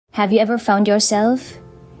Have you ever found yourself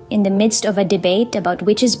in the midst of a debate about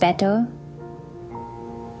which is better,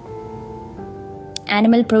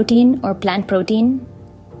 animal protein or plant protein?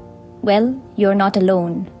 Well, you're not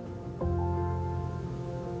alone.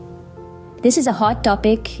 This is a hot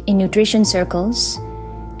topic in nutrition circles,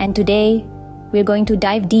 and today we're going to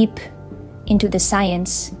dive deep into the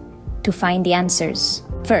science to find the answers.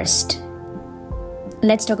 First,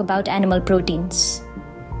 let's talk about animal proteins.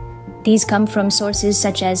 These come from sources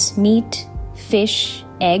such as meat, fish,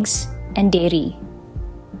 eggs, and dairy.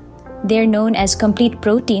 They're known as complete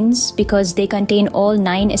proteins because they contain all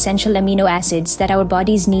 9 essential amino acids that our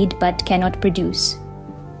bodies need but cannot produce.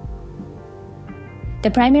 The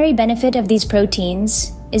primary benefit of these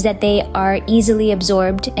proteins is that they are easily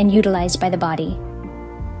absorbed and utilized by the body.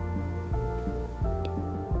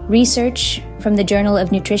 Research from the Journal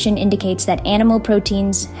of Nutrition indicates that animal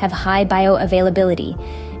proteins have high bioavailability,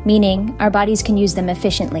 meaning our bodies can use them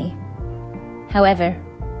efficiently. However,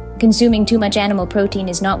 consuming too much animal protein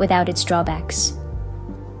is not without its drawbacks.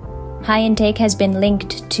 High intake has been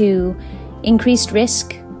linked to increased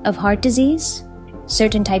risk of heart disease,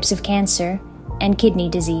 certain types of cancer, and kidney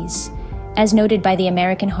disease, as noted by the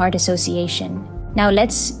American Heart Association. Now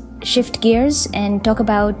let's shift gears and talk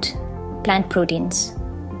about plant proteins.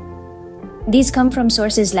 These come from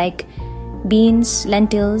sources like beans,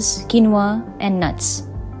 lentils, quinoa, and nuts.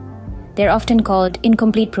 They're often called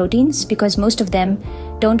incomplete proteins because most of them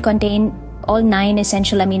don't contain all 9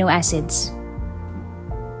 essential amino acids.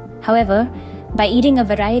 However, by eating a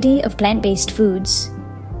variety of plant-based foods,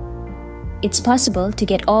 it's possible to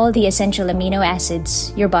get all the essential amino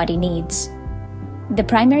acids your body needs. The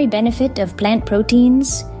primary benefit of plant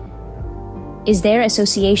proteins is their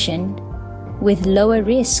association with lower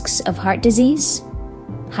risks of heart disease,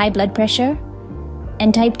 high blood pressure,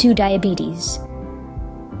 and type 2 diabetes,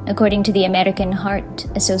 according to the American Heart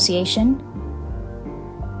Association.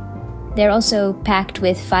 They're also packed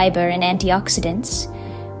with fiber and antioxidants,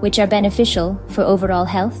 which are beneficial for overall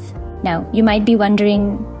health. Now, you might be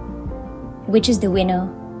wondering, which is the winner,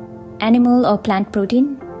 animal or plant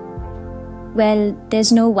protein? Well,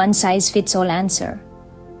 there's no one-size-fits-all answer.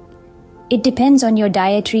 It depends on your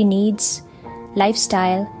dietary needs,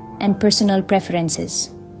 lifestyle, and personal preferences.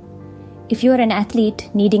 If you're an athlete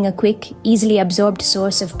needing a quick, easily absorbed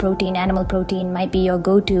source of protein, animal protein might be your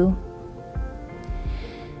go-to.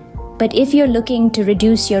 But if you're looking to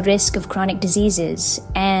reduce your risk of chronic diseases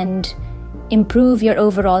and improve your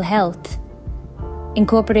overall health,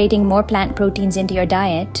 incorporating more plant proteins into your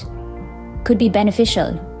diet could be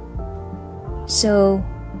beneficial. So,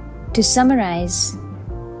 to summarize,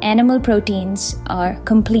 animal proteins are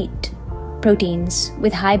complete proteins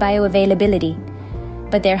with high bioavailability,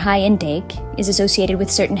 but their high intake is associated with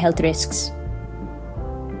certain health risks.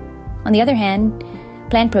 On the other hand,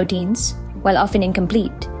 plant proteins, while often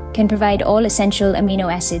incomplete, can provide all essential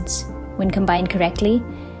amino acids when combined correctly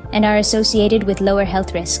and are associated with lower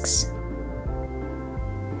health risks.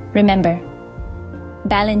 Remember,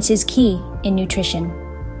 balance is key in nutrition.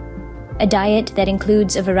 A diet that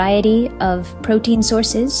includes a variety of protein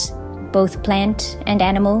sources, both plant and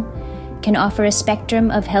animal, can offer a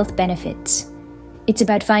spectrum of health benefits. It's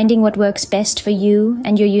about finding what works best for you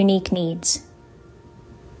and your unique needs.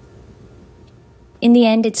 In the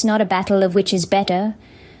end, it's not a battle of which is better,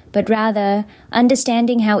 but rather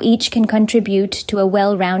understanding how each can contribute to a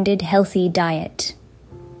well-rounded, healthy diet.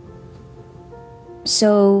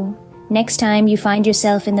 So, next time you find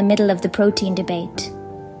yourself in the middle of the protein debate,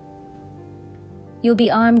 you'll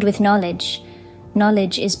be armed with knowledge.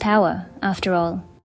 Knowledge is power, after all.